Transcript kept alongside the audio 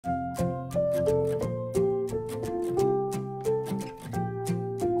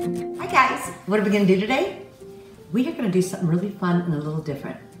What are we going to do today? We are going to do something really fun and a little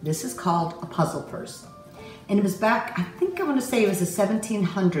different. This is called a puzzle purse. And it was back, I think I want to say it was the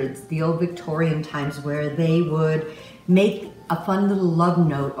 1700s, the old Victorian times, where they would make a fun little love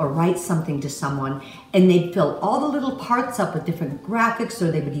note or write something to someone, and they'd fill all the little parts up with different graphics, or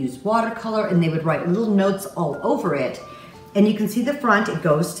they would use watercolor and they would write little notes all over it. And you can see the front, it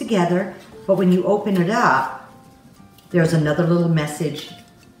goes together, but when you open it up, there's another little message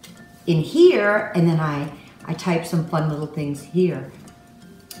in here, and then I type some fun little things here.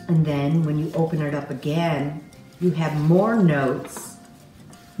 And then when you open it up again, you have more notes,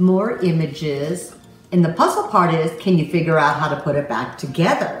 more images, and the puzzle part is, can you figure out how to put it back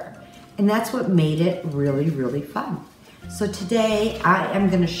together? And that's what made it really, really fun. So today I am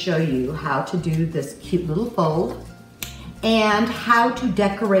going to show you how to do this cute little fold and how to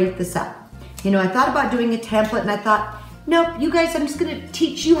decorate this up. You know, I thought about doing a template and I thought, nope, you guys, I'm just going to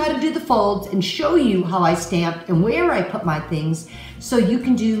teach you how to do the folds and show you how I stamp and where I put my things so you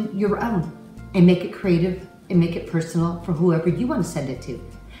can do your own and make it creative and make it personal for whoever you want to send it to.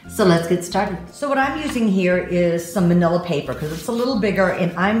 So let's get started. So what I'm using here is some manila paper because it's a little bigger,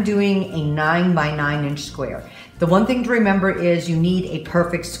 and I'm doing a 9 by 9 inch square. The one thing to remember is you need a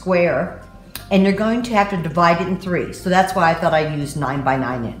perfect square, and you're going to have to divide it in 3. So that's why I thought I'd use 9 by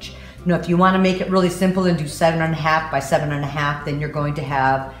 9 inch. You know, if you want to make it really simple and do 7.5 by 7.5, then you're going to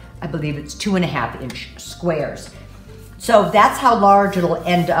have, I believe it's 2.5 inch squares. So that's how large it'll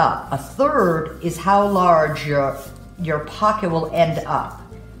end up. 1/3 is how large your pocket will end up.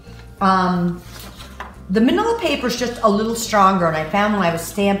 The manila paper is just a little stronger, and I found when I was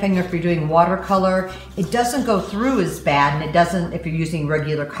stamping, if you're doing watercolor, it doesn't go through as bad, and it doesn't if you're using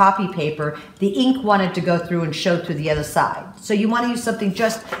regular copy paper. The ink wanted to go through and show through the other side. So you want to use something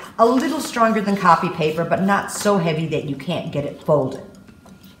just a little stronger than copy paper, but not so heavy that you can't get it folded.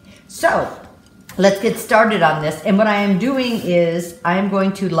 So let's get started on this. And what I am doing is I'm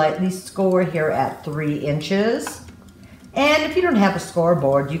going to lightly score here at 3 inches. And if you don't have a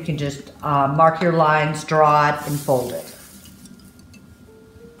scoreboard, you can just mark your lines, draw it, and fold it.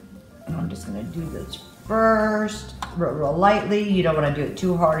 And I'm just going to do this first, real lightly. You don't want to do it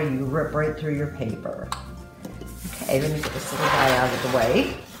too hard or you rip right through your paper. Okay, let me get this little guy out of the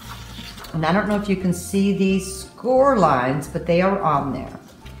way. And I don't know if you can see these score lines, but they are on there.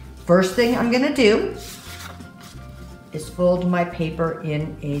 First thing I'm going to do is fold my paper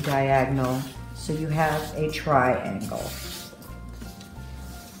in a diagonal. So you have a triangle.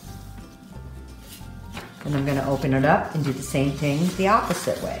 And I'm going to open it up and do the same thing the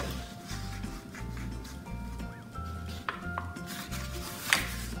opposite way.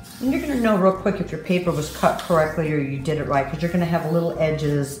 And you're going to know real quick if your paper was cut correctly or you did it right, because you're going to have little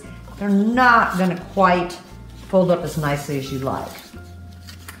edges. They're not going to quite fold up as nicely as you like.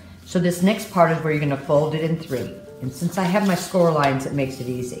 So this next part is where you're going to fold it in 3. And since I have my score lines, it makes it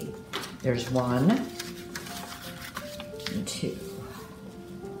easy. There's 1 and 2.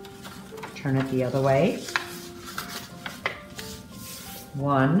 Turn it the other way.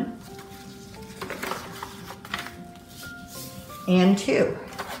 1 and 2.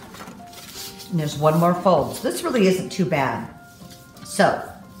 And there's 1 more fold. So this really isn't too bad. So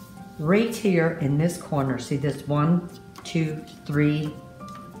right here in this corner, see this 1, 2, 3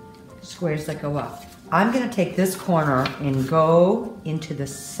 squares that go up. I'm going to take this corner and go into the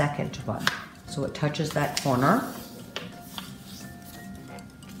second one. So it touches that corner.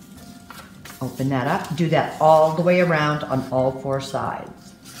 Open that up. Do that all the way around on all 4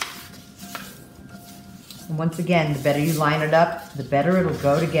 sides. And once again, the better you line it up, the better it'll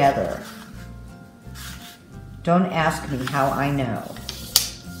go together. Don't ask me how I know.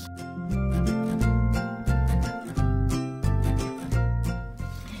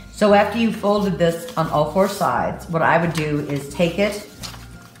 So after you've folded this on all 4 sides, what I would do is take it,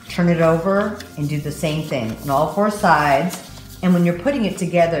 turn it over, and do the same thing on all 4 sides. And when you're putting it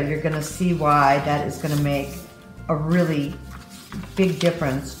together, you're going to see why that is going to make a really big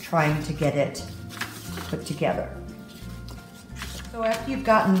difference trying to get it put together. So after you've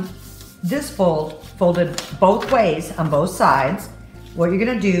gotten this folded both ways on both sides, what you're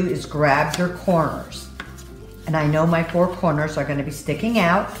going to do is grab your corners. And I know my 4 corners are going to be sticking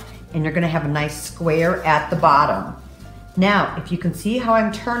out, and you're going to have a nice square at the bottom. Now, if you can see how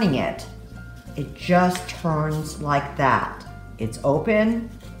I'm turning it, it just turns like that. It's open,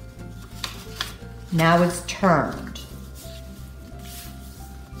 now it's turned.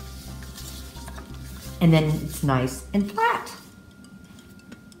 And then it's nice and flat.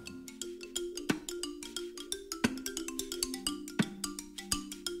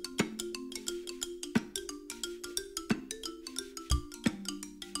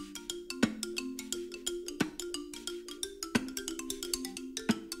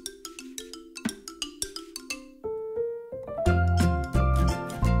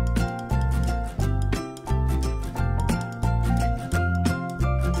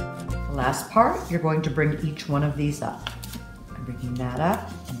 last part, you're going to bring each one of these up. I'm bringing that up,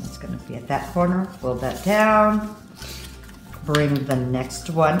 and it's going to be at that corner. Fold that down. Bring the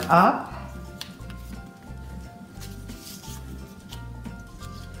next one up.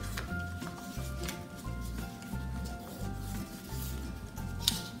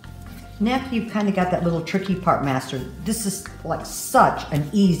 Now after you've kind of got that little tricky part mastered, this is like such an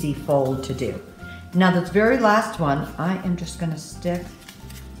easy fold to do. Now this very last one, I am just going to stick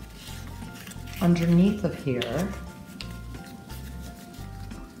underneath of here.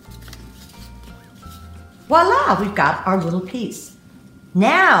 Voila, we've got our little piece.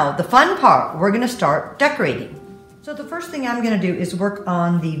 Now the fun part, we're going to start decorating. So the first thing I'm going to do is work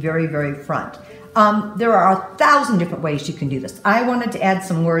on the very, very front. There are 1,000 different ways you can do this. I wanted to add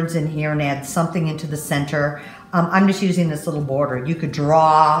some words in here and add something into the center. I'm just using this little border. You could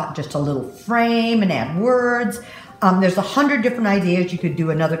draw just a little frame and add words. There's 100 different ideas. You could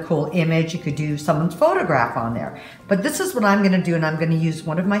do another cool image. You could do someone's photograph on there. But this is what I'm going to do, and I'm going to use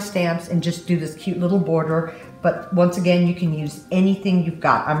one of my stamps and just do this cute little border. But once again, you can use anything you've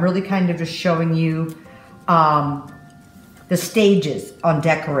got. I'm really kind of just showing you the stages on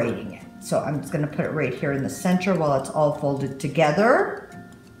decorating it. So I'm just going to put it right here in the center while it's all folded together.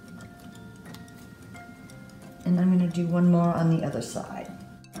 And I'm going to do one more on the other side.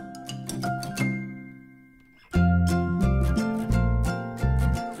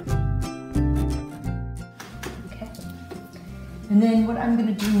 Okay. And then what I'm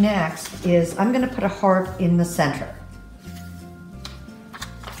going to do next is I'm going to put a heart in the center.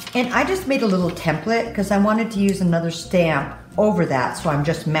 And I just made a little template because I wanted to use another stamp over that, so I'm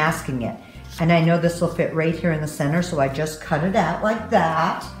just masking it. And I know this will fit right here in the center, so I just cut it out like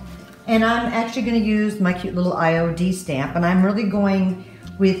that. And I'm actually going to use my cute little IOD stamp, and I'm really going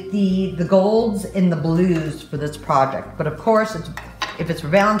with the golds and the blues for this project. But of course, if it's for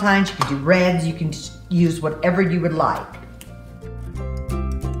Valentine's, you can do reds, you can use whatever you would like.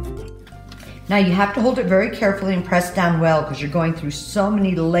 Now you have to hold it very carefully and press down well because you're going through so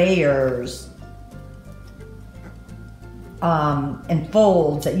many layers and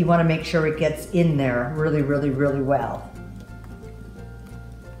folds that you want to make sure it gets in there really, really, really well.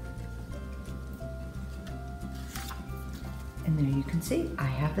 And there you can see, I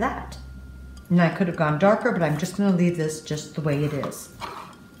have that. Now I could have gone darker, but I'm just going to leave this just the way it is.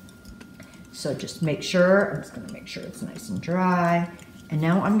 So just make sure, I'm just going to make sure it's nice and dry. And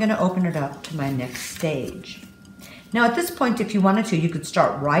now I'm going to open it up to my next stage. Now at this point, if you wanted to, you could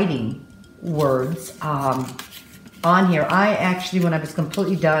start writing words on here. I actually, when I was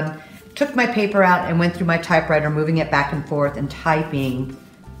completely done, took my paper out and went through my typewriter, moving it back and forth and typing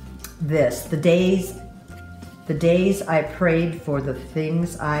this. The days I prayed for the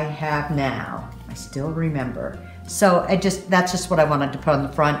things I have now. I still remember. So that's just what I wanted to put on the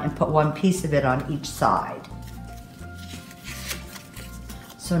front and put one piece of it on each side.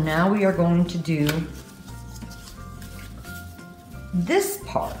 So now we are going to do this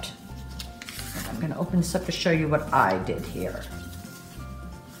part. I'm going to open this up to show you what I did here.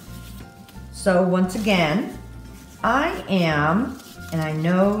 So once again, and I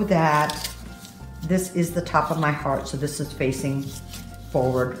know that this is the top of my heart, so this is facing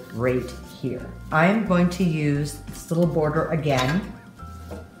forward right here. I'm going to use this little border again,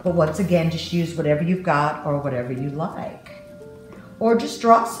 but once again, just use whatever you've got or whatever you like. Or just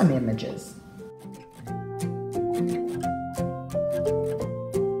draw some images.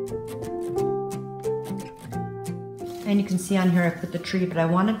 And you can see on here I put the tree, but I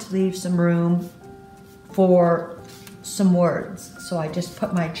wanted to leave some room for some words. So I just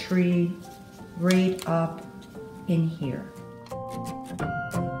put my tree right up in here.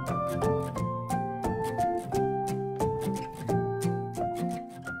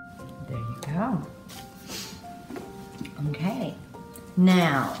 There you go. Okay.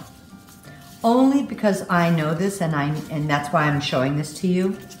 Now, only because I know this and that's why I'm showing this to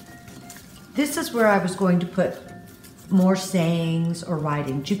you, this is where I was going to put more sayings or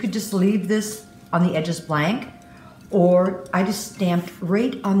writings. You could just leave this on the edges blank, or I just stamped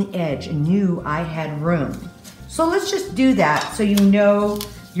right on the edge and knew I had room. So let's just do that so you know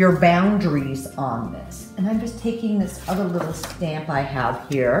your boundaries on this. And I'm just taking this other little stamp I have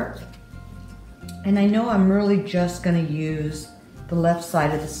here, and I know I'm really just going to use the left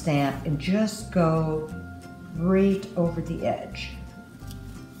side of the stamp and just go right over the edge.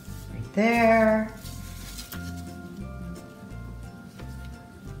 Right there.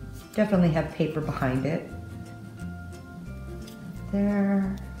 Definitely have paper behind it.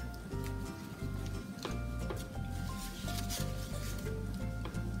 There.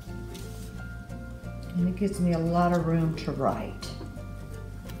 And it gives me a lot of room to write.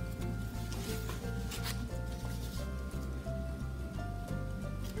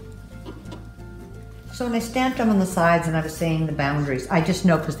 So when I stamped them on the sides and I was saying the boundaries, I just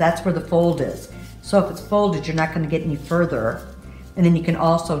know because that's where the fold is. So if it's folded, you're not going to get any further. And then you can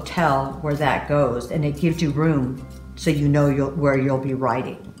also tell where that goes, and it gives you room so you know where you'll be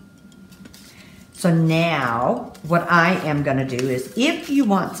writing. So now what I am going to do is, if you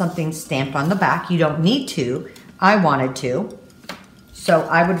want something stamped on the back, you don't need to. I wanted to. So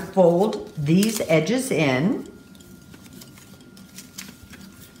I would fold these edges in.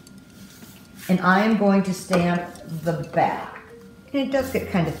 And I am going to stamp the back. And it does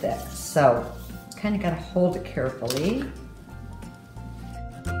get kind of thick, so kind of got to hold it carefully.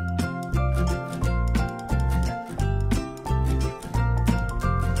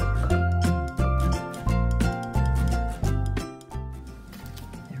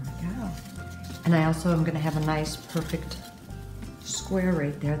 And I also am going to have a nice perfect square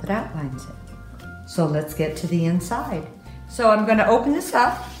right there that outlines it. So let's get to the inside. So I'm going to open this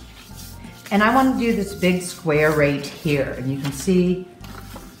up, and I want to do this big square right here. And you can see,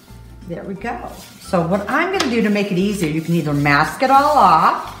 there we go. So what I'm going to do to make it easier, you can either mask it all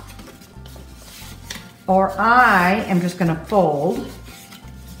off, or I am just going to fold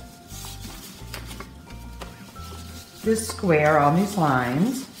this square on these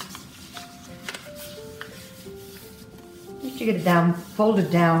lines. You get it down,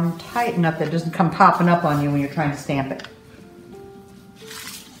 folded down, tight enough that it doesn't come popping up on you when you're trying to stamp it.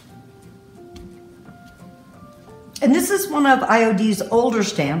 And this is one of IOD's older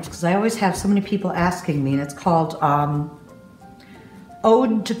stamps, because I always have so many people asking me, and it's called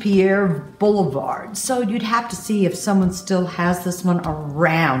Ode to Pierre Boulevard. So you'd have to see if someone still has this one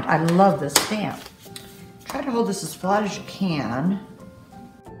around. I love this stamp. Try to hold this as flat as you can.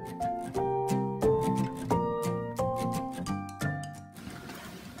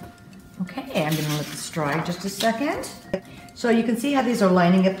 Okay, I'm going to let this dry just a second. So you can see how these are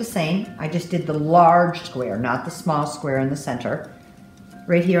lining up the same. I just did the large square, not the small square in the center.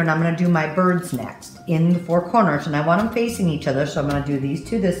 Right here, and I'm going to do my birds next in the four corners, and I want them facing each other, so I'm going to do these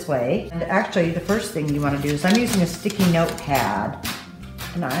two this way. And actually, the first thing you want to do is I'm using a sticky notepad,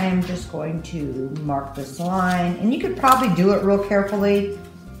 and I'm just going to mark this line, and you could probably do it real carefully.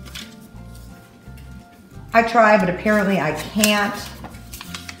 I try, but apparently I can't.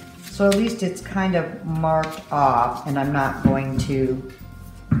 So at least it's kind of marked off, and I'm not going to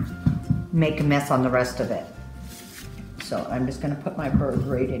make a mess on the rest of it. So I'm just going to put my bird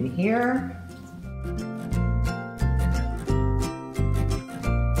right in here.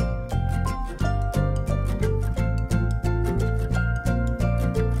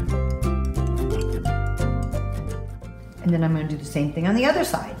 And then I'm going to do the same thing on the other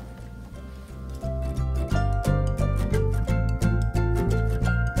side.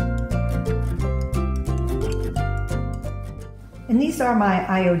 And these are my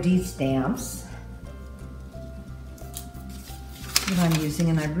IOD stamps that I'm using,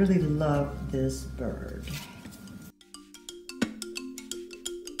 and I really love this bird.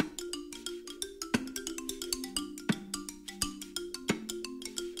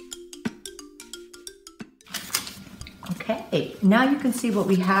 Okay, now you can see what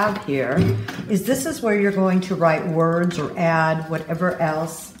we have here is this is where you're going to write words or add whatever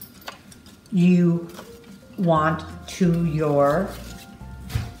else you want to your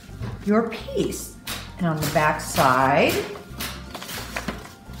piece. And on the back side,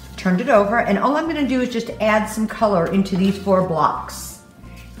 turned it over, and all I'm going to do is just add some color into these four blocks.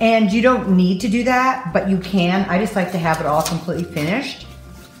 And you don't need to do that, but you can. I just like to have it all completely finished.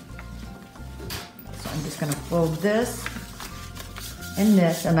 So I'm just going to fold this and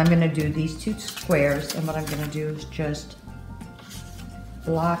this, and I'm going to do these two squares, and what I'm going to do is just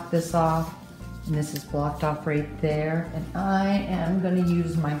block this off. And this is blocked off right there. And I am going to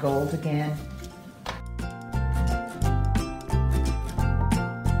use my gold again.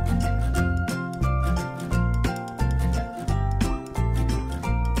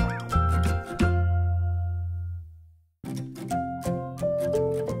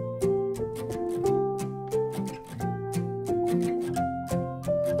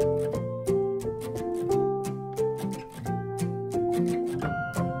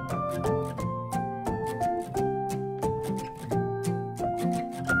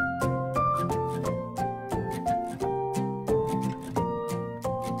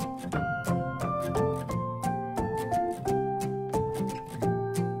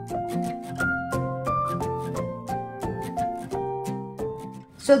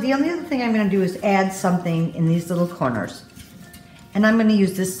 So the only other thing I'm going to do is add something in these little corners. And I'm going to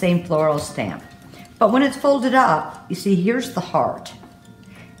use this same floral stamp. But when it's folded up, you see here's the heart.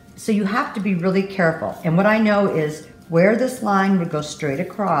 So you have to be really careful. And what I know is where this line would go straight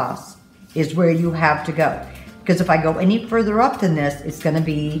across, is where you have to go. Because if I go any further up than this, it's gonna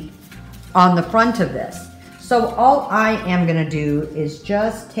be on the front of this. So all I am gonna do is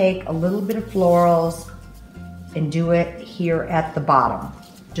just take a little bit of florals and do it here at the bottom.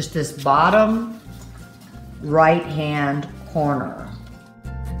 Just this bottom right-hand corner.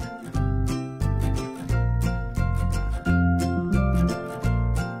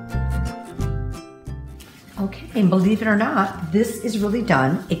 Okay, and believe it or not, this is really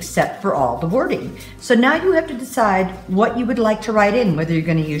done except for all the wording. So now you have to decide what you would like to write in, whether you're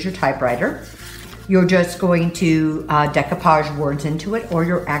gonna use your typewriter, you're just going to decoupage words into it, or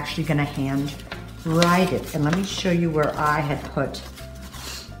you're actually gonna hand write it. And let me show you where I had put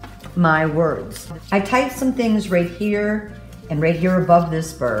my words. I typed some things right here and right here above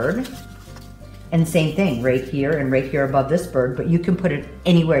this bird. And same thing, right here and right here above this bird, but you can put it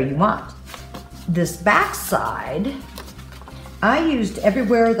anywhere you want. This back side, I used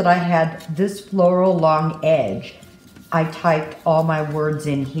everywhere that I had this floral long edge. I typed all my words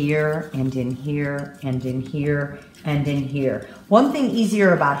in here and in here and in here and in here. One thing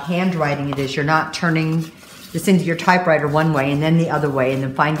easier about handwriting it is you're not turning this into your typewriter one way and then the other way and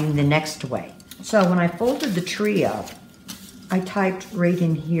then finding the next way. So when I folded the tree up, I typed right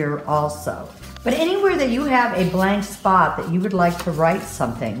in here also. But anywhere that you have a blank spot that you would like to write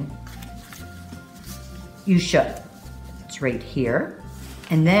something, you should. It's right here.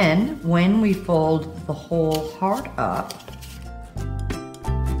 And then when we fold the whole heart up,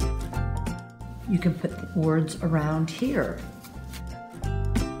 you can put the words around here.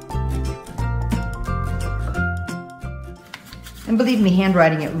 And believe me,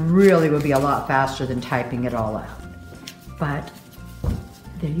 handwriting it really would be a lot faster than typing it all out. But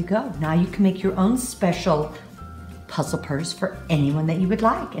there you go. Now you can make your own special puzzle purse for anyone that you would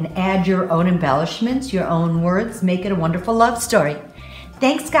like and add your own embellishments, your own words, make it a wonderful love story.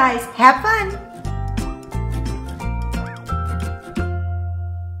 Thanks guys, have fun.